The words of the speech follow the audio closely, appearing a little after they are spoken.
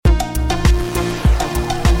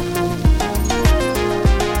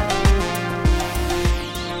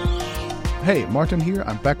Hey, Martin here.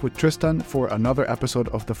 I'm back with Tristan for another episode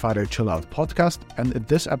of the Friday Chill Out podcast. And in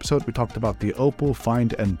this episode, we talked about the Oppo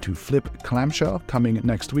Find N2 Flip clamshell coming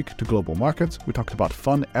next week to global markets. We talked about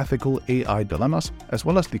fun, ethical AI dilemmas, as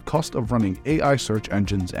well as the cost of running AI search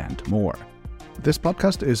engines and more. This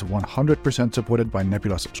podcast is 100% supported by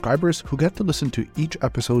Nebula subscribers who get to listen to each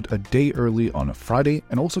episode a day early on a Friday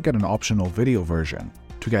and also get an optional video version.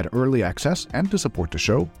 To get early access and to support the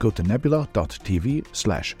show, go to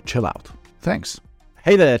nebula.tv/chillout. Thanks.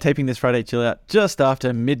 Hey there, taping this Friday Chill Out just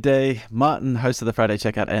after midday. Martin, host of the Friday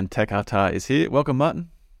Checkout and Tech Avatar, is here. Welcome, Martin.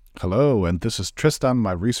 Hello, and this is Tristan,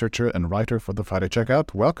 my researcher and writer for the Friday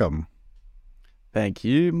Checkout. Welcome. Thank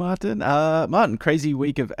you, Martin. Martin, crazy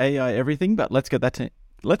week of AI everything, but let's get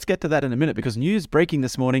to that in a minute, because news breaking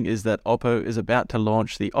this morning is that Oppo is about to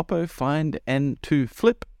launch the Oppo Find N2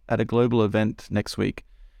 Flip at a global event next week,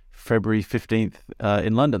 February 15th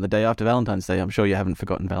in London, the day after Valentine's Day. I'm sure you haven't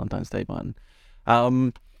forgotten Valentine's Day, Martin.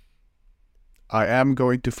 I am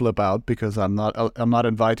going to flip out because I'm not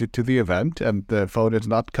invited to the event, and the phone is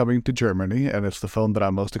not coming to Germany, and it's the phone that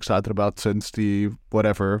I'm most excited about since the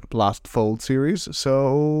last Fold series.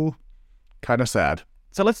 So kind of sad.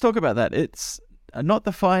 So let's talk about that. It's not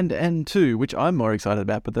the Find N2, which I'm more excited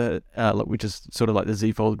about, but which is sort of like the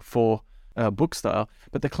Z Fold 4 book style,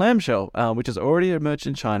 but the clamshell, which has already emerged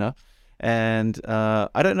in China. And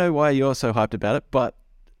I don't know why you're so hyped about it, but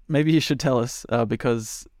maybe you should tell us,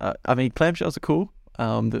 because clamshells are cool.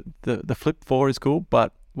 The Flip 4 is cool,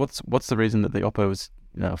 but what's the reason that the Oppo's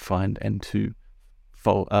Find N2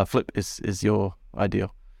 Flip is your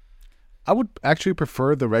ideal? I would actually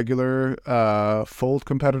prefer the regular Fold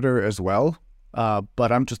competitor as well, but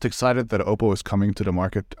I'm just excited that Oppo is coming to the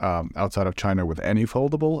market outside of China with any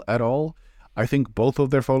foldable at all. I think both of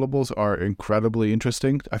their foldables are incredibly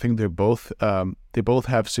interesting. I think they both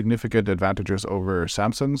have significant advantages over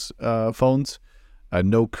Samsung's phones.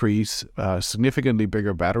 No crease, significantly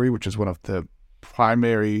bigger battery, which is one of the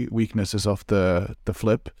primary weaknesses of the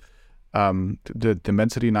Flip. The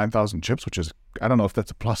Dimensity 9000 chips, which is, I don't know if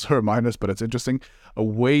that's a plus or a minus, but it's interesting. A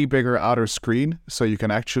way bigger outer screen, so you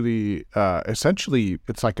can actually, essentially,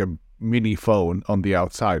 it's like a mini phone on the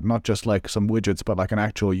outside, not just like some widgets, but like an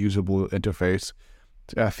actual usable interface.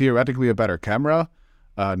 Theoretically, a better camera,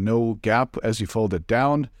 no gap as you fold it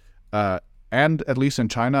down, and at least in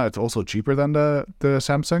China, it's also cheaper than the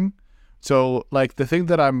Samsung. So, like, the thing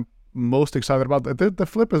that I'm most excited about, the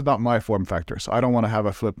Flip is not my form factor, so I don't want to have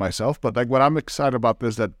a Flip myself, but like what I'm excited about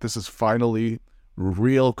is that this is finally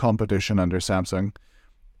real competition under Samsung,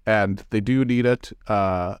 and they do need it.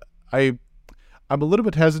 I'm a little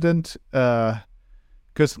bit hesitant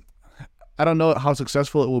because I don't know how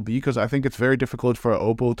successful it will be, because I think it's very difficult for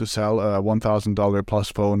Oppo to sell a $1,000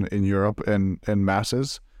 plus phone in Europe in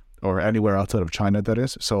masses, or anywhere outside of China, that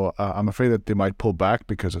is. So I'm afraid that they might pull back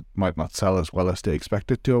because it might not sell as well as they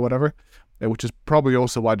expect it to, or whatever, which is probably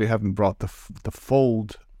also why they haven't brought the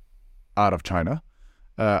Fold out of China.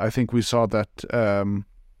 I think we saw that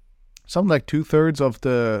something like 2/3 of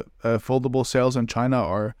the foldable sales in China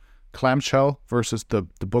are clamshell versus the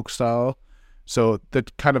book style. So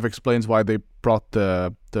that kind of explains why they brought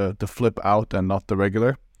the Flip out and not the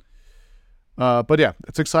regular. But yeah,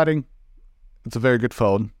 it's exciting. It's a very good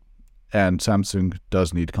phone, and Samsung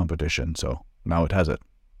does need competition, so now it has it.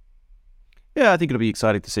 Yeah, I think it'll be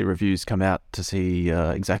exciting to see reviews come out to see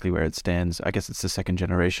exactly where it stands. I guess it's the second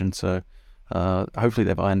generation, so hopefully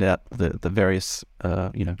they've ironed out the various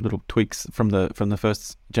little tweaks from the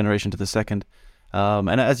first generation to the second.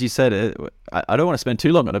 And as you said, I don't want to spend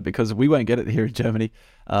too long on it because we won't get it here in Germany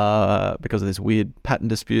because of this weird patent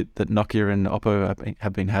dispute that Nokia and Oppo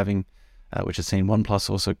have been having, which has seen OnePlus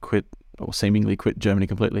also quit, or seemingly quit, Germany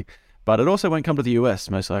completely. But it also won't come to the US,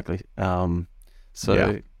 most likely. Massive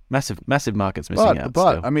markets missing out.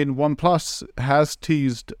 But still. I mean, OnePlus has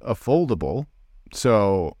teased a foldable,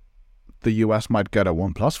 so the US might get a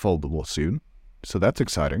OnePlus foldable soon. So that's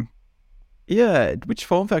exciting. Yeah, which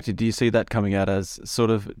form factor do you see that coming out as? Sort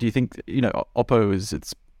of, do you think Oppo is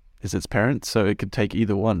its parent, so it could take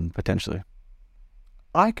either one potentially?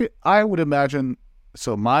 I would imagine.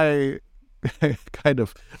 So my kind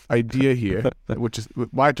of idea here, which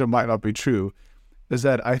might or might not be true, is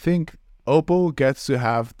that I think Oppo gets to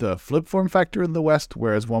have the Flip form factor in the West,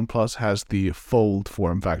 whereas OnePlus has the Fold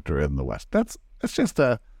form factor in the West. That's just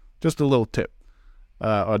a little tip,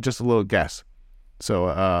 or just a little guess. So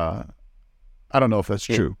I don't know if that's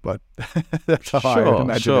true, but that's how I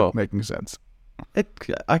imagine it making sense. I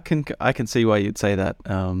can see why you'd say that.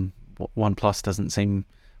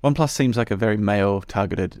 OnePlus seems like a very male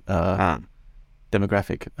targeted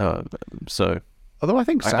demographic. So although I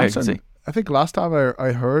think Samsung I think last time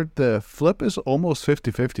I heard the flip is almost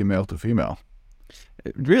 50-50 male to female.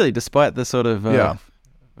 Really, despite the sort of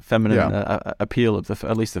feminine appeal of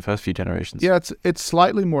at least the first few generations. Yeah, it's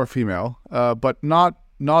slightly more female, but not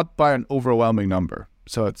by an overwhelming number.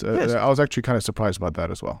 So it's I was actually kind of surprised about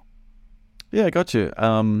that as well. Yeah, got you.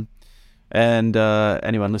 And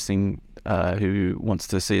anyone listening who wants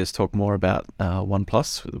to see us talk more about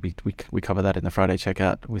OnePlus, we cover that in the Friday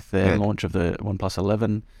checkout with their launch of the OnePlus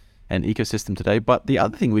 11 and ecosystem today. But the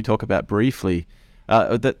other thing we talk about briefly,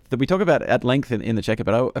 that we talk about at length in the checkout,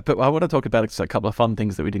 but I want to talk about a couple of fun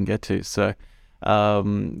things that we didn't get to. So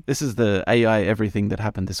this is the AI everything that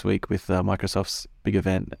happened this week with Microsoft's big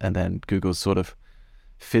event and then Google's sort of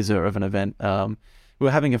fizzer of an event. We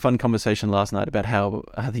were having a fun conversation last night about how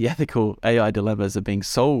the ethical AI dilemmas are being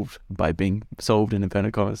solved by Bing, solved in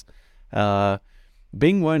inverted commas.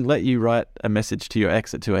 Bing won't let you write a message to your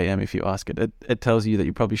ex at 2 a.m. if you ask it. It tells you that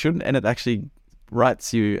you probably shouldn't, and it actually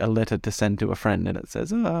writes you a letter to send to a friend, and it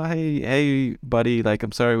says, "Oh, hey, buddy, like,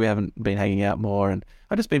 I'm sorry we haven't been hanging out more, and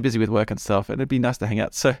I've just been busy with work and stuff, and it'd be nice to hang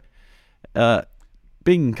out." So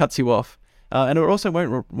Bing cuts you off. And it also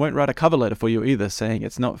won't write a cover letter for you either, saying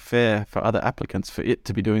it's not fair for other applicants for it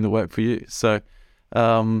to be doing the work for you. So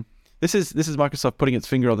this is Microsoft putting its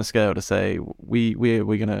finger on the scale to say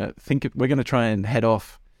we're gonna try and head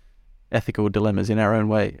off ethical dilemmas in our own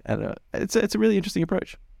way, and it's a really interesting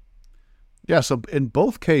approach. Yeah. So in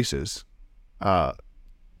both cases,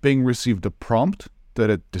 Bing received a prompt that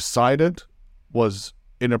it decided was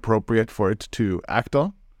inappropriate for it to act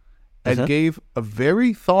on, and gave a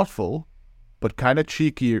very thoughtful but kind of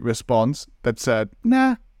cheeky response that said,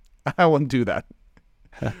 "Nah, I won't do that,"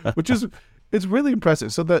 it's really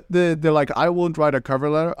impressive. So they're like, "I won't write a cover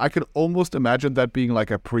letter." I could almost imagine that being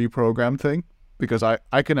like a pre-programmed thing, because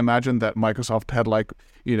I can imagine that Microsoft had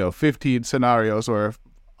 15 scenarios or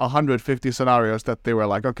 150 scenarios that they were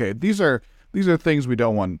like, "Okay, these are things we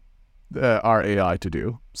don't want our AI to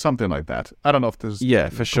do," something like that. I don't know if this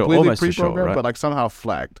is for sure, completely almost pre-programmed, for sure, right? but like somehow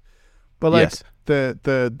flagged. But like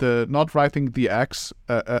the not writing the X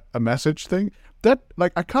a message thing, that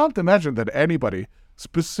like I can't imagine that anybody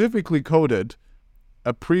specifically coded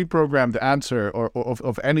a pre-programmed answer or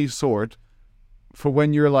of any sort for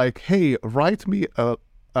when you're like, "Hey, write me a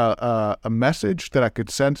message that I could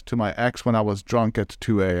send to my ex when I was drunk at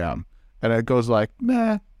 2 a.m. And it goes like,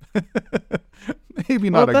 "Nah, maybe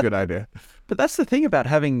not a good idea." But that's the thing about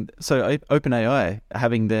having OpenAI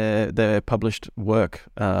having their published work,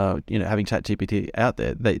 having ChatGPT out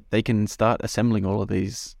there, they can start assembling all of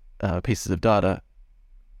these pieces of data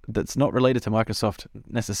that's not related to Microsoft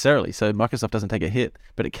necessarily. So Microsoft doesn't take a hit,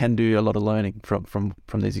 but it can do a lot of learning from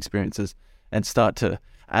these experiences and start to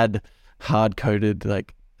add hard-coded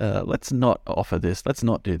let's not offer this, let's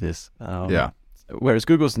not do this. Whereas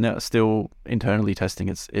Google's now still internally testing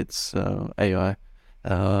its AI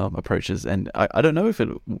approaches, and I don't know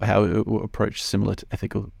how it will approach similar to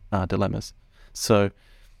ethical dilemmas. So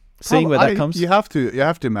seeing where that comes, you have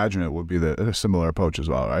to imagine it would be a similar approach as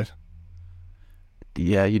well, right?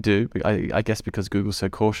 Yeah, you do. I guess because Google's so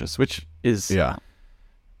cautious, which which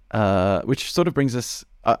sort of brings us.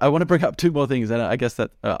 I want to bring up two more things, and I guess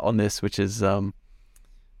that on this, which is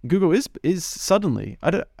Google is suddenly.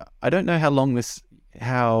 I don't know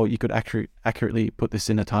how you could accurately put this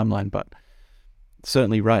in a timeline, but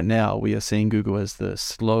certainly right now we are seeing Google as the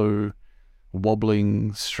slow,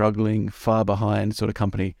 wobbling, struggling, far behind sort of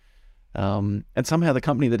company. And somehow the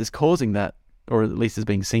company that is causing that, or at least is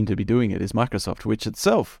being seen to be doing it, is Microsoft, which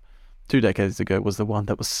itself 2 decades ago was the one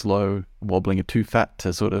that was slow, wobbling, and too fat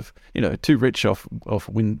to sort of, too rich off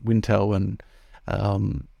Wintel and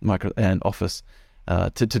and Office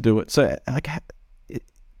to do it. So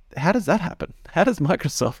how does that happen? How does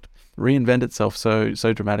Microsoft reinvent itself so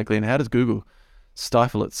dramatically, and how does Google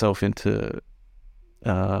stifle itself into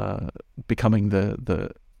becoming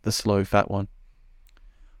the slow fat one?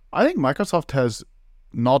 I think Microsoft has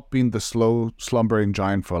not been the slow slumbering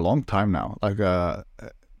giant for a long time now. Like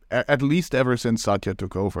at least ever since Satya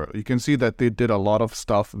took over. You can see that they did a lot of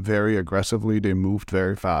stuff very aggressively. They moved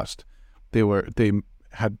very fast. They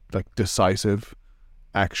had like decisive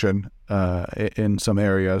action in some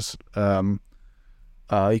areas.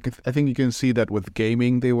 I think you can see that with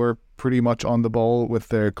gaming, they were pretty much on the ball with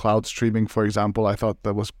their cloud streaming, for example. I thought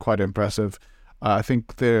that was quite impressive. I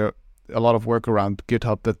think a lot of work around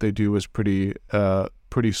GitHub that they do is pretty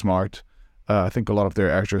smart. I think a lot of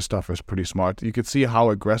their Azure stuff is pretty smart. You could see how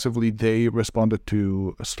aggressively they responded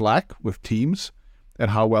to Slack with Teams.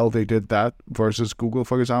 and how well they did that versus Google,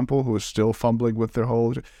 for example, who is still fumbling with their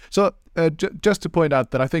whole. So just to point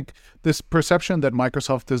out that I think this perception that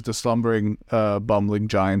Microsoft is the slumbering, bumbling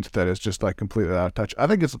giant that is just like completely out of touch, I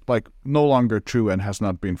think it's like no longer true and has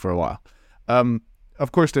not been for a while.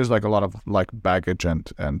 Of course, there's like a lot of like baggage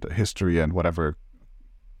and history and whatever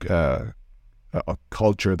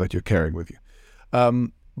culture that you're carrying with you.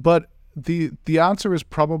 But the answer is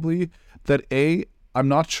probably that I'm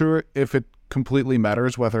not sure if it completely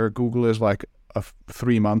matters whether Google is like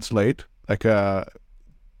 3 months late. Like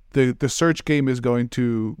the search game is going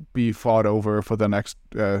to be fought over for the next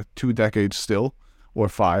 2 decades still, or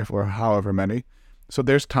 5, or however many. So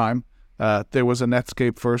there's time. There was a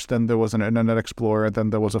Netscape first, then there was an Internet Explorer, then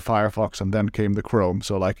there was a Firefox, and then came the Chrome.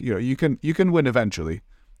 So like you can win eventually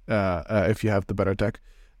if you have the better tech.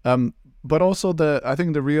 But also I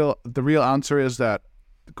think the real answer is that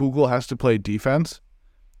Google has to play defense,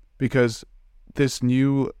 because this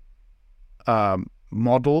new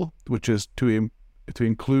model, which is to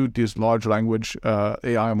include these large language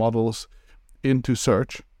AI models into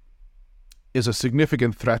search, is a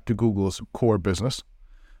significant threat to Google's core business.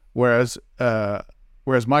 Whereas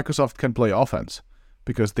Microsoft can play offense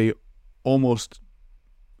because they're almost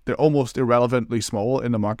irrelevantly small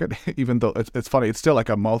in the market, even though it's funny, it's still like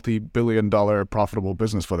a multi-billion-dollar profitable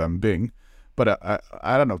business for them, Bing. But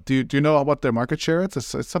I don't know. Do you know what their market share is?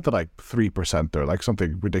 It's something like 3% or like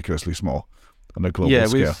something ridiculously small on a global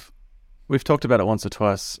scale. We've talked about it once or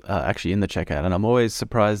twice actually in the checkout, and I'm always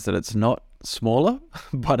surprised that it's not smaller,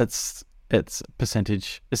 but it's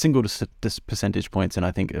percentage, a single percentage points, and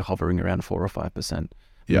I think hovering around 4 or 5%,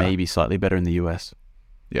 maybe slightly better in the US.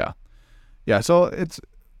 Yeah. So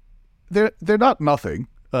they're not nothing,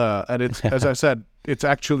 and it's as I said, it's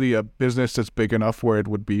actually a business that's big enough where it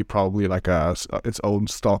would be probably like its own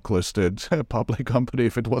stock listed public company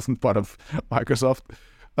if it wasn't part of Microsoft.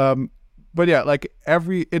 But yeah, like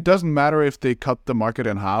it doesn't matter if they cut the market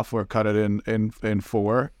in half or cut it in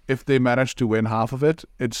 4. If they manage to win half of it,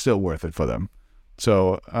 it's still worth it for them.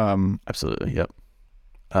 So absolutely, yep.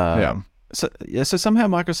 So somehow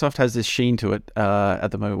Microsoft has this sheen to it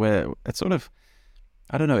at the moment where it's sort of,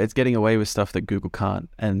 I don't know, it's getting away with stuff that Google can't.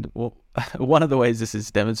 And one of the ways this is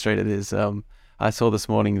demonstrated is I saw this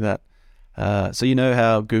morning that so you know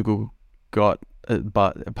how Google got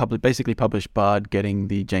basically published Bard getting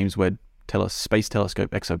the James Webb Space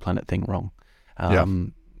Telescope exoplanet thing wrong.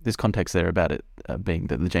 There's context there about it being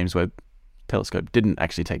that the James Webb Telescope didn't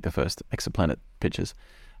actually take the first exoplanet pictures.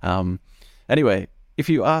 Anyway, if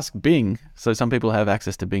you ask Bing, so some people have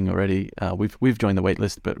access to Bing already. We've joined the wait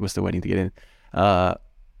list, but we're still waiting to get in.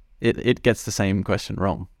 It gets the same question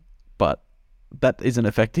wrong, but that isn't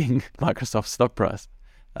affecting Microsoft's stock price.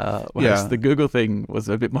 Whereas the Google thing was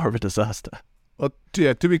a bit more of a disaster. Well,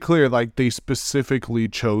 to be clear, like they specifically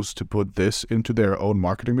chose to put this into their own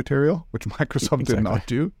marketing material, which Microsoft did not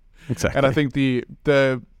do. Exactly. And I think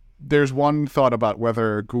there's one thought about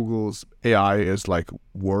whether Google's AI is like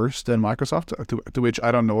worse than Microsoft, to which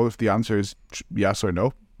I don't know if the answer is yes or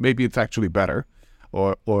no. Maybe it's actually better,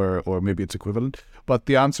 or maybe it's equivalent. But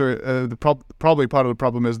the answer, probably part of the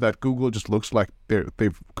problem is that Google just looks like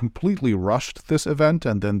they've completely rushed this event,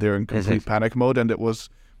 and then they're in complete panic mode, and it was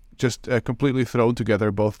just completely thrown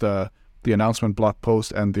together, both the announcement blog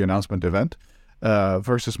post and the announcement event,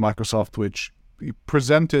 versus Microsoft, which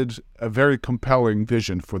presented a very compelling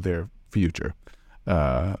vision for their future,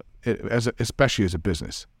 especially as a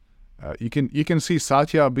business. You can see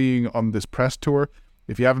Satya being on this press tour.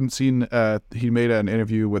 If you haven't seen, he made an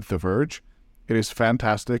interview with The Verge. It is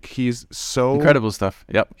fantastic. He's so incredible stuff.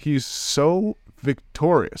 Yep. He's so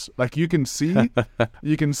victorious. Like you can see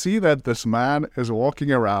that this man is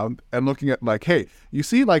walking around and looking at like, hey, you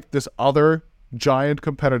see like this other giant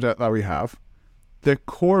competitor that we have, their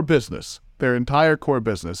core business, their entire core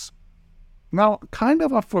business, now kind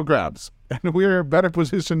of up for grabs, and we're better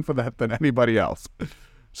positioned for that than anybody else.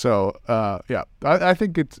 So I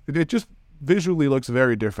think it just visually looks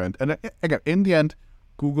very different. And again, in the end,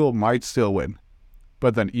 Google might still win.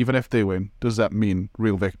 But then even if they win, does that mean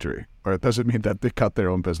real victory? Or does it mean that they cut their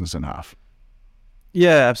own business in half?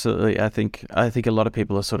 Yeah, absolutely. I think a lot of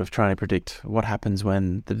people are sort of trying to predict what happens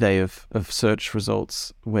when the day of search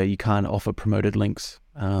results where you can't offer promoted links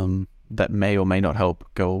that may or may not help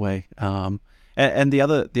go away. And the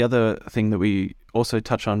other thing that we also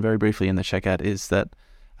touch on very briefly in the checkout is that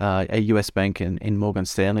a US bank in Morgan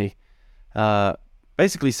Stanley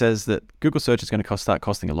basically says that Google search is going to start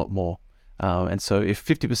costing a lot more. And so if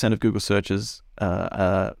 50% of Google searches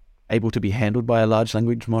are able to be handled by a large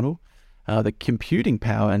language model, the computing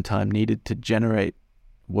power and time needed to generate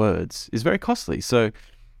words is very costly. So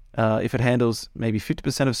if it handles maybe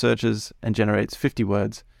 50% of searches and generates 50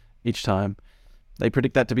 words each time, they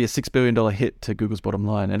predict that to be a $6 billion hit to Google's bottom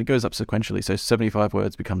line. And it goes up sequentially. So 75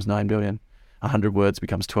 words becomes 9 billion, 100 words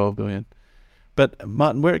becomes 12 billion. But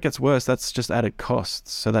Martin, where it gets worse, that's just added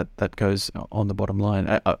costs. So that goes on the bottom line,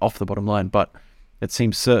 off the bottom line. But it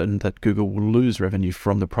seems certain that Google will lose revenue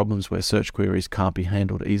from the problems where search queries can't be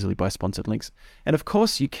handled easily by sponsored links. And of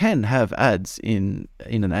course, you can have ads in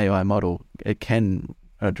an AI model. It can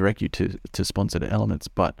direct you to sponsored elements,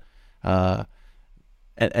 but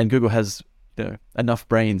and Google has enough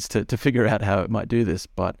brains to figure out how it might do this.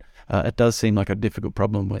 But it does seem like a difficult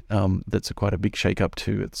problem that's quite a big shake-up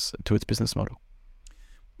to its business model.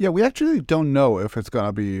 Yeah, we actually don't know if it's going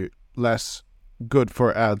to be less good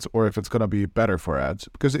for ads or if it's going to be better for ads,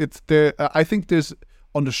 because I think there's,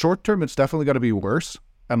 on the short term, it's definitely going to be worse,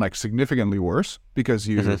 and like significantly worse, because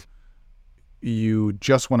you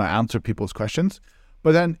just want to answer people's questions.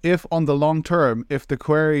 But then if on the long term, if the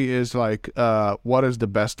query is like, what is the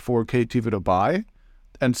best 4K TV to buy,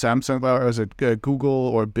 and Samsung, or is it Google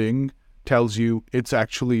or Bing tells you it's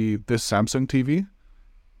actually this Samsung TV,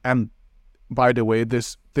 and by the way,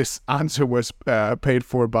 this answer was paid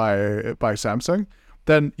for by Samsung,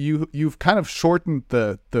 then you've kind of shortened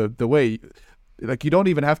the way. Like, you don't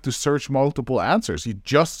even have to search multiple answers. You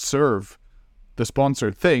just serve the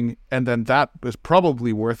sponsored thing, and then that is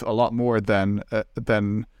probably worth a lot more than it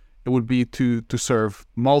would be to serve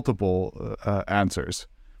multiple answers.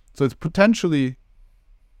 So it's potentially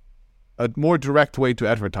a more direct way to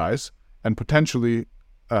advertise, and potentially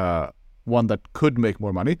one that could make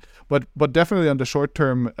more money, but definitely on the short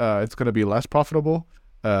term, it's going to be less profitable,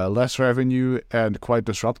 less revenue, and quite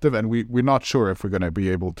disruptive. And we're not sure if we're going to be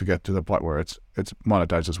able to get to the point where it's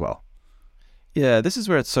monetized as well. Yeah, this is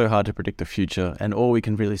where it's so hard to predict the future, and all we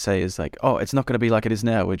can really say is like, oh, it's not going to be like it is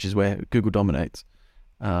now, which is where Google dominates.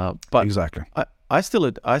 But exactly, I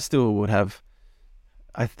still would have.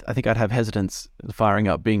 I think I'd have hesitance firing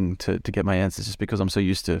up Bing to get my answers, just because I'm so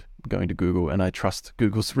used to going to Google and I trust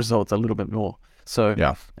Google's results a little bit more. So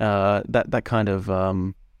yeah, that kind of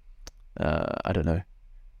I don't know,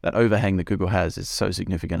 that overhang that Google has is so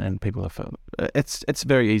significant, and people have it's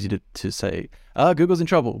very easy to say Google's in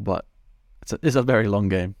trouble, but it's a very long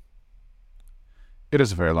game. It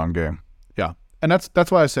is a very long game. Yeah, and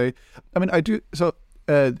that's why I say, I mean, I do so.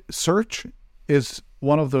 Search is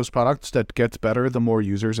one of those products that gets better the more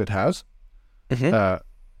users it has,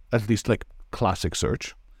 at least like classic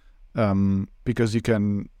search, because you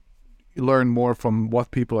can learn more from what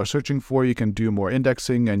people are searching for. You can do more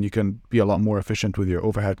indexing, and you can be a lot more efficient with your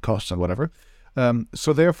overhead costs and whatever.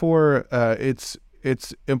 So therefore, it's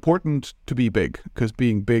important to be big, because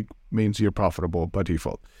being big means you're profitable by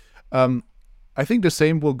default. I think the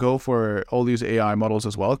same will go for all these AI models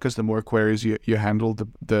as well, because the more queries you handle,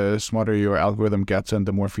 the smarter your algorithm gets, and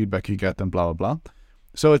the more feedback you get, and blah blah blah.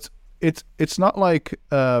 So it's not like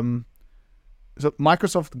so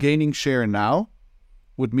Microsoft gaining share now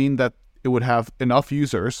would mean that it would have enough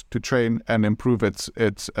users to train and improve its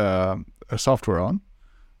software on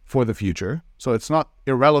for the future. So it's not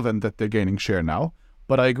irrelevant that they're gaining share now.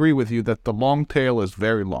 But I agree with you that the long tail is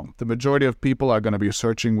very long. The majority of people are going to be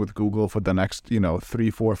searching with Google for the next,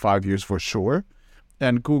 3, 4, 5 years for sure.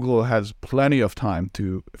 And Google has plenty of time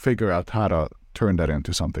to figure out how to turn that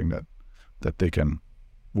into something that they can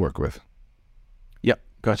work with. Yep,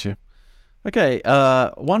 got you. Okay,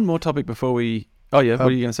 one more topic before we... Oh, yeah, what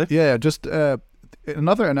are you going to say? Yeah, just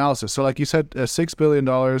another analysis. So like you said, $6 billion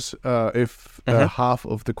if half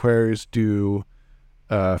of the queries do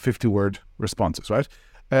 50-word responses, right?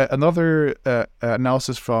 Another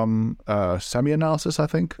analysis from Semi-Analysis, I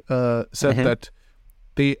think, said that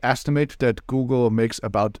they estimate that Google makes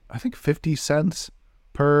about, I think, 50 cents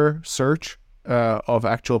per search of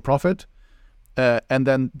actual profit. And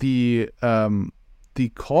then the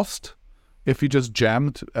cost, if you just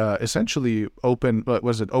jammed essentially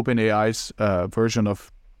OpenAI's version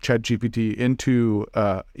of ChatGPT into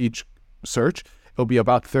each search, it'll be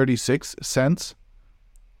about 36 cents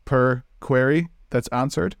per query that's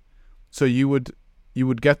answered. So you would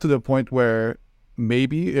get to the point where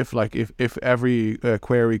maybe if every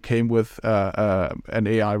query came with an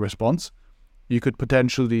AI response, you could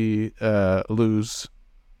potentially lose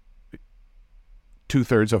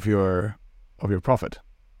 2/3 of your profit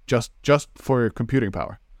just for your computing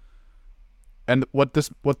power. And what this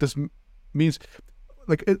means,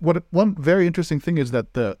 one very interesting thing is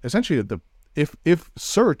that essentially if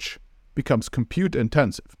search becomes compute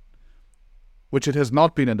intensive, which it has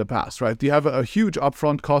not been in the past, right? You have a huge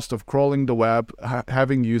upfront cost of crawling the web,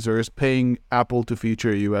 having users, paying Apple to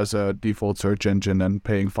feature you as a default search engine, and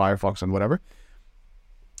paying Firefox and whatever.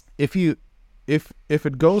 if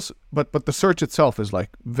it goes, but the search itself is like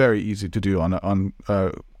very easy to do on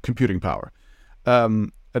computing power,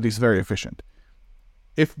 at least very efficient.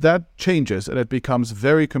 If that changes and it becomes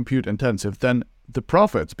very compute intensive, then the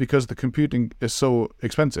profits, because the computing is so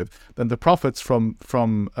expensive, then the profits from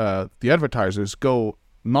the advertisers go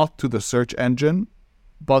not to the search engine,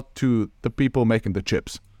 but to the people making the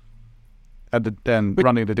chips and then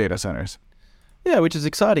running the data centers. Yeah, which is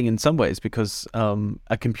exciting in some ways, because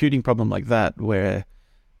a computing problem like that, where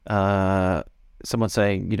someone's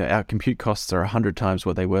saying, our compute costs are 100 times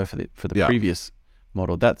what they were for the previous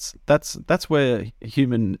model. That's where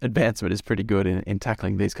human advancement is pretty good in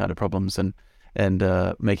tackling these kind of problems and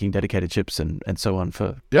making dedicated chips and so on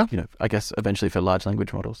for I guess eventually for large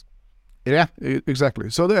language models. Yeah, exactly.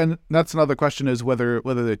 So then that's another question, is whether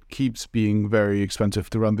it keeps being very expensive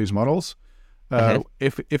to run these models.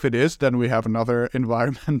 If it is, then we have another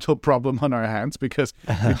environmental problem on our hands, because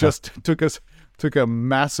we just took a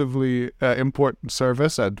massively important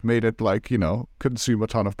service and made it consume a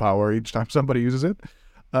ton of power each time somebody uses it.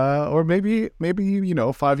 Or maybe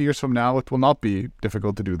 5 years from now it will not be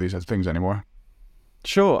difficult to do these things anymore.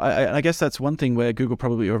 Sure. I guess that's one thing where Google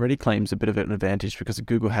probably already claims a bit of an advantage, because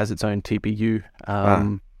Google has its own TPU,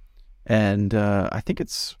 and I think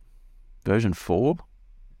it's version 4.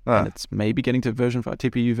 And it's maybe getting to version 5,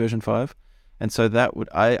 TPU version 5. And so that would,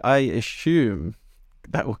 I assume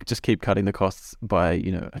that will just keep cutting the costs by,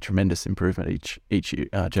 a tremendous improvement each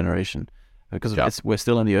generation, because we're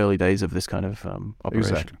still in the early days of this kind of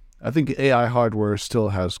operation. Exactly. I think AI hardware still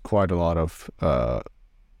has quite a lot of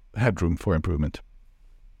headroom for improvement.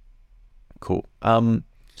 Cool.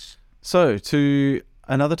 So to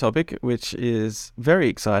another topic, which is very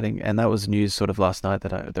exciting, and that was news sort of last night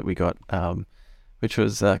that we got, which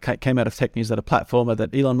was came out of Tech News, that a platformer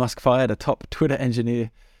that Elon Musk fired a top Twitter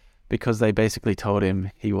engineer because they basically told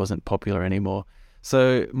him he wasn't popular anymore.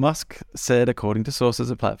 So Musk said, according to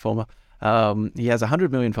sources, a platformer, he has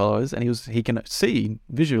 100 million followers, and he can see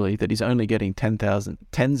visually that he's only getting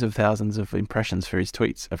tens of thousands of impressions for his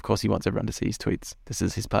tweets. Of course, he wants everyone to see his tweets. This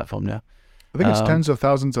is his platform now. I think it's tens of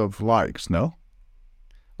thousands of likes, no?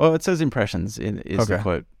 Well, it says impressions is the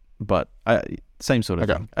quote, but same sort of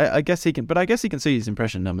thing. I guess he can see his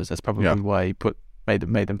impression numbers. That's probably why he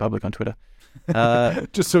made them public on Twitter.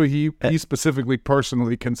 Just so he specifically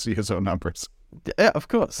personally can see his own numbers. Yeah, of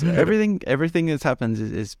course. Everything that happens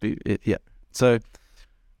is. So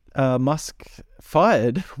Musk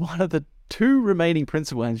fired one of the 2 remaining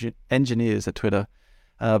principal engineers at Twitter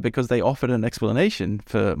because they offered an explanation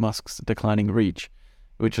for Musk's declining reach,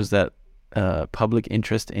 which was that public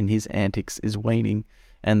interest in his antics is waning.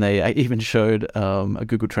 And they even showed a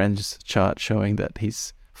Google Trends chart showing that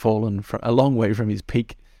he's fallen a long way from his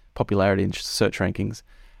peak popularity in search rankings.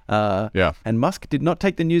 And Musk did not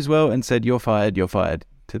take the news well and said, "You're fired, you're fired,"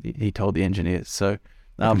 he told the engineers. So,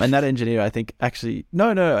 and that engineer, I think, actually,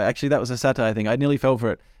 that was a satire thing. I nearly fell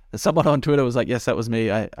for it. Someone on Twitter was like, "Yes, that was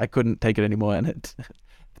me. I couldn't take it anymore." And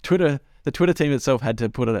the Twitter team itself had to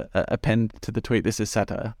put a pen to the tweet, "This is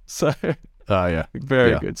satire." So,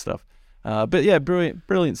 very good stuff. But yeah,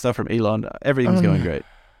 brilliant stuff from Elon. Everything's going great.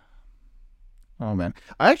 Oh man,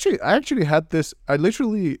 I actually had this. I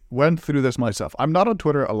literally went through this myself. I'm not on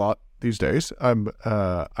Twitter a lot these days.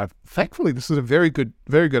 Thankfully, this is a very good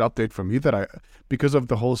update from me that because of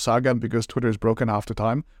the whole saga and because Twitter is broken half the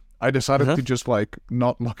time, I decided to just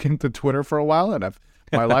not look into Twitter for a while, and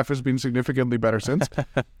my life has been significantly better since.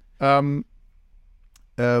 But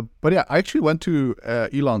yeah, I actually went to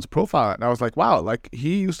Elon's profile and I was like, wow,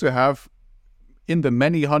 he used to have in the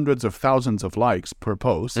many hundreds of thousands of likes per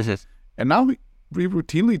post, and now he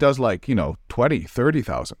routinely does 20,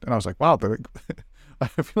 30,000. And I was like, wow, I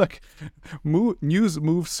feel like news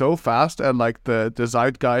moves so fast, and the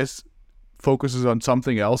zeitgeist focuses on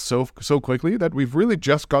something else so quickly that we've really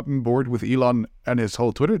just gotten bored with Elon and his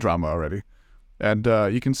whole Twitter drama already. And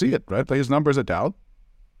you can see it, right? His numbers are down.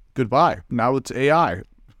 Goodbye. Now it's AI.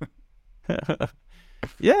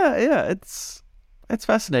 Yeah, it's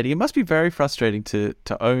fascinating. It must be very frustrating to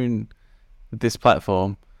own this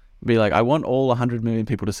platform. Be like, I want all 100 million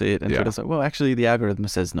people to see it, and Twitter's like, well, actually, the algorithm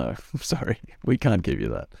says no. Sorry, we can't give you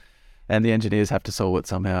that. And the engineers have to solve it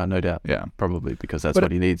somehow, no doubt. Yeah, probably because that's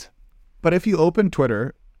what he needs. But if you open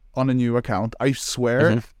Twitter on a new account, I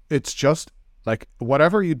swear it's just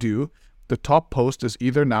whatever you do, the top post is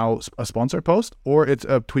either now a sponsored post or it's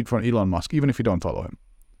a tweet from Elon Musk, even if you don't follow him.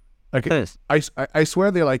 I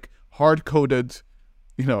swear they're hard coded.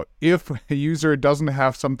 If a user doesn't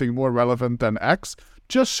have something more relevant than X,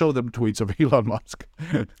 just show them tweets of Elon Musk.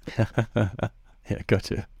 Yeah,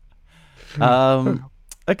 gotcha.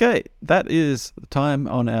 Okay, that is time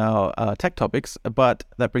on our tech topics, but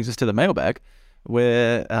that brings us to the mailbag,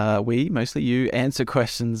 where we, mostly you, answer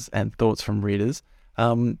questions and thoughts from readers.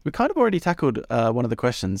 We kind of already tackled one of the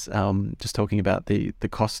questions, just talking about the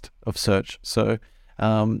cost of search. So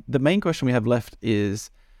the main question we have left is,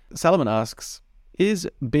 Salomon asks, is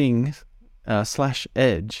Bing /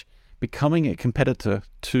 Edge becoming a competitor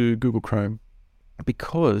to Google Chrome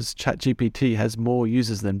because ChatGPT has more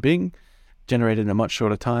users than Bing, generated in a much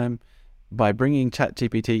shorter time? By bringing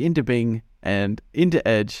ChatGPT into Bing and into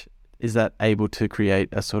Edge, is that able to create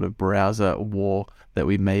a sort of browser war that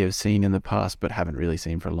we may have seen in the past but haven't really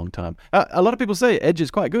seen for a long time? A lot of people say Edge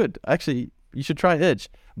is quite good. Actually, you should try Edge.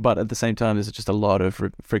 But at the same time, there's just a lot of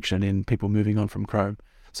friction in people moving on from Chrome.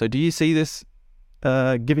 So do you see this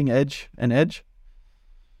giving Edge an edge?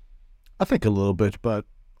 I think a little bit, but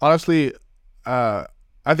honestly, I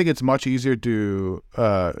think it's much easier to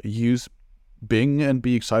use Bing and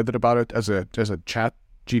be excited about it as a chat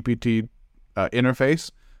GPT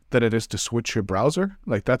interface than it is to switch your browser.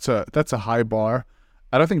 Like that's a high bar.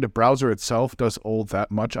 I don't think the browser itself does all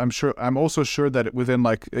that much. I'm also sure that within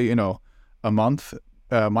a month,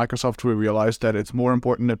 Microsoft will realize that it's more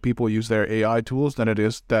important that people use their AI tools than it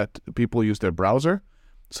is that people use their browser.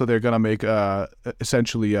 So they're gonna make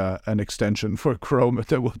essentially an extension for Chrome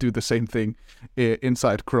that will do the same thing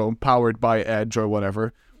inside Chrome, powered by Edge or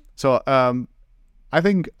whatever. So I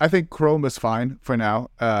think Chrome is fine for now.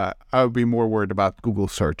 I would be more worried about Google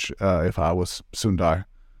search if I was Sundar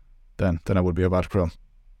than I would be about Chrome.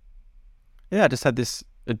 Yeah, I just had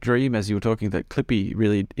a dream as you were talking that Clippy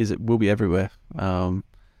really will be everywhere,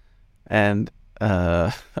 and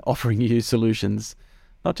offering you solutions,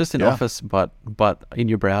 not just in Office, but in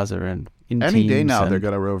your browser and in any Teams. Day now, they're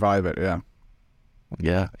gonna revive it.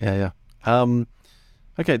 Yeah.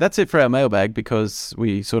 Okay, that's it for our mailbag because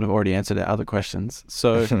we sort of already answered our other questions.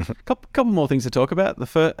 So a couple more things to talk about.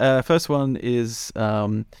 The first one is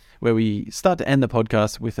where we start to end the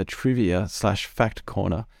podcast with a trivia / fact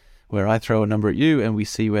corner, where I throw a number at you and we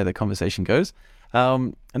see where the conversation goes.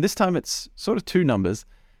 And this time it's sort of two numbers.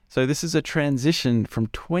 So this is a transition from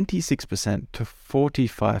 26% to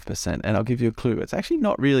 45%. And I'll give you a clue. It's actually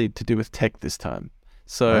not really to do with tech this time.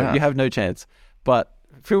 So you have no chance. But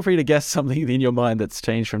feel free to guess something in your mind that's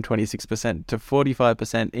changed from 26% to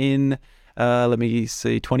 45% in,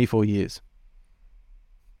 24 years.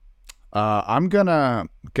 I'm gonna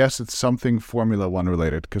guess it's something Formula One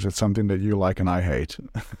related because it's something that you like and I hate.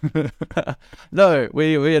 No,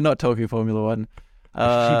 we are not talking Formula One.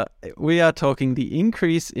 We are talking the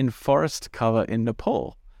increase in forest cover in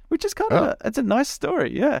Nepal, which is kind of it's a nice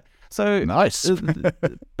story. Yeah. So nice.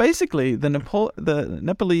 Basically, the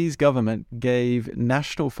Nepalese government gave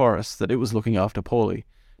national forests that it was looking after poorly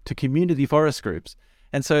to community forest groups.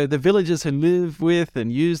 And so the villagers who live with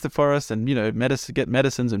and use the forest and, get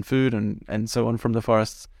medicines and food and so on from the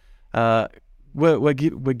forests were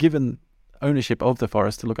given ownership of the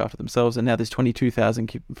forest to look after themselves. And now there's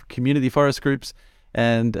 22,000 community forest groups.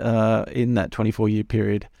 And in that 24-year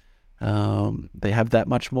period, they have that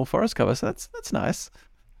much more forest cover. So that's nice.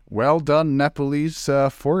 Well done, Nepalese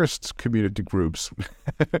forest community groups.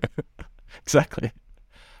 Exactly.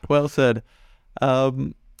 Well said.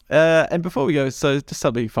 And before we go, so just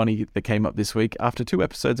something funny that came up this week. After 2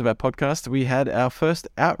 episodes of our podcast, we had our first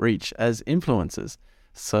outreach as influencers.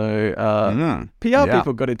 So PR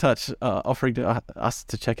people got in touch, offering us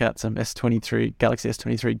to check out some Galaxy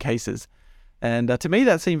S23 cases. And to me,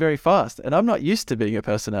 that seemed very fast. And I'm not used to being a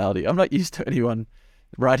personality. I'm not used to anyone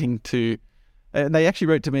writing to... And they actually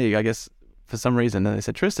wrote to me, I guess, for some reason. And they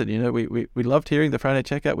said, Tristan, we loved hearing the Friday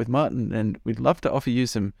Checkout with Martin, and we'd love to offer you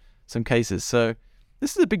some cases. So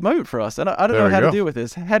this is a big moment for us. And I don't know how to deal with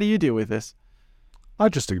this. How do you deal with this? I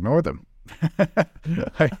just ignore them.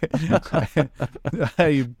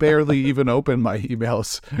 I barely even open my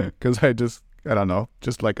emails because I don't know,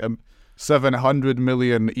 just like 700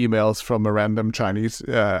 million emails from a random Chinese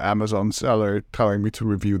Amazon seller telling me to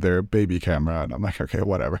review their baby camera. And I'm like, okay,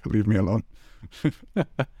 whatever, leave me alone.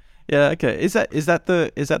 Yeah, okay. Is that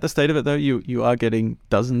the state of it though? You are getting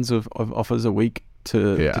dozens of offers a week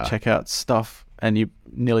to check out stuff, and you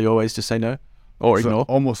nearly always just say no or ignore.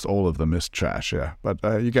 Almost all of them is trash, yeah. But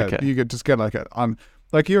you get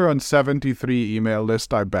like you're on 73 email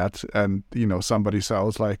list, I bet, and somebody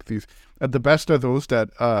sells like these. At the best are those that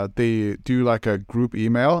they do like a group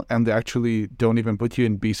email and they actually don't even put you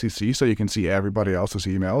in BCC so you can see everybody else's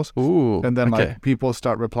emails. Ooh, and then like people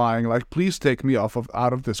start replying like, please take me out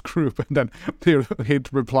of this group, and then they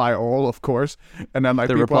hit reply all, of course, and then like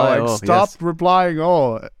people are like, stop replying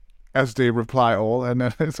all, as they reply all, and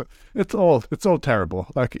then it's all terrible.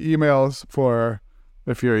 Like emails for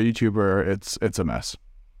If you're a YouTuber, it's a mess.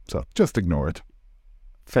 So just ignore it.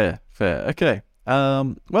 Fair. Okay.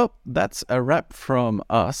 Well, that's a wrap from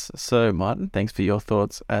us. So, Martin, thanks for your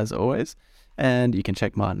thoughts as always. And you can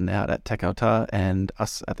check Martin out at TechAutar and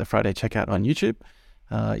us at the Friday Checkout on YouTube.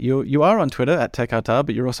 You are on Twitter at TechAutar,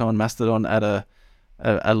 but you're also on Mastodon at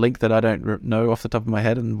a link that I don't know off the top of my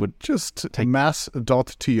head and would just take.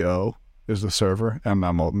 Mass.to is the server, and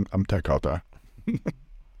I'm TechAutar.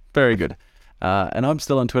 Very good. And I'm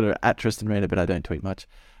still on Twitter at Tristan Rayner, but I don't tweet much.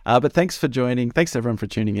 But thanks for joining. Thanks everyone for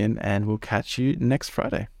tuning in, and we'll catch you next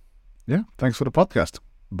Friday. Yeah, thanks for the podcast.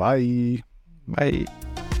 Bye. Bye.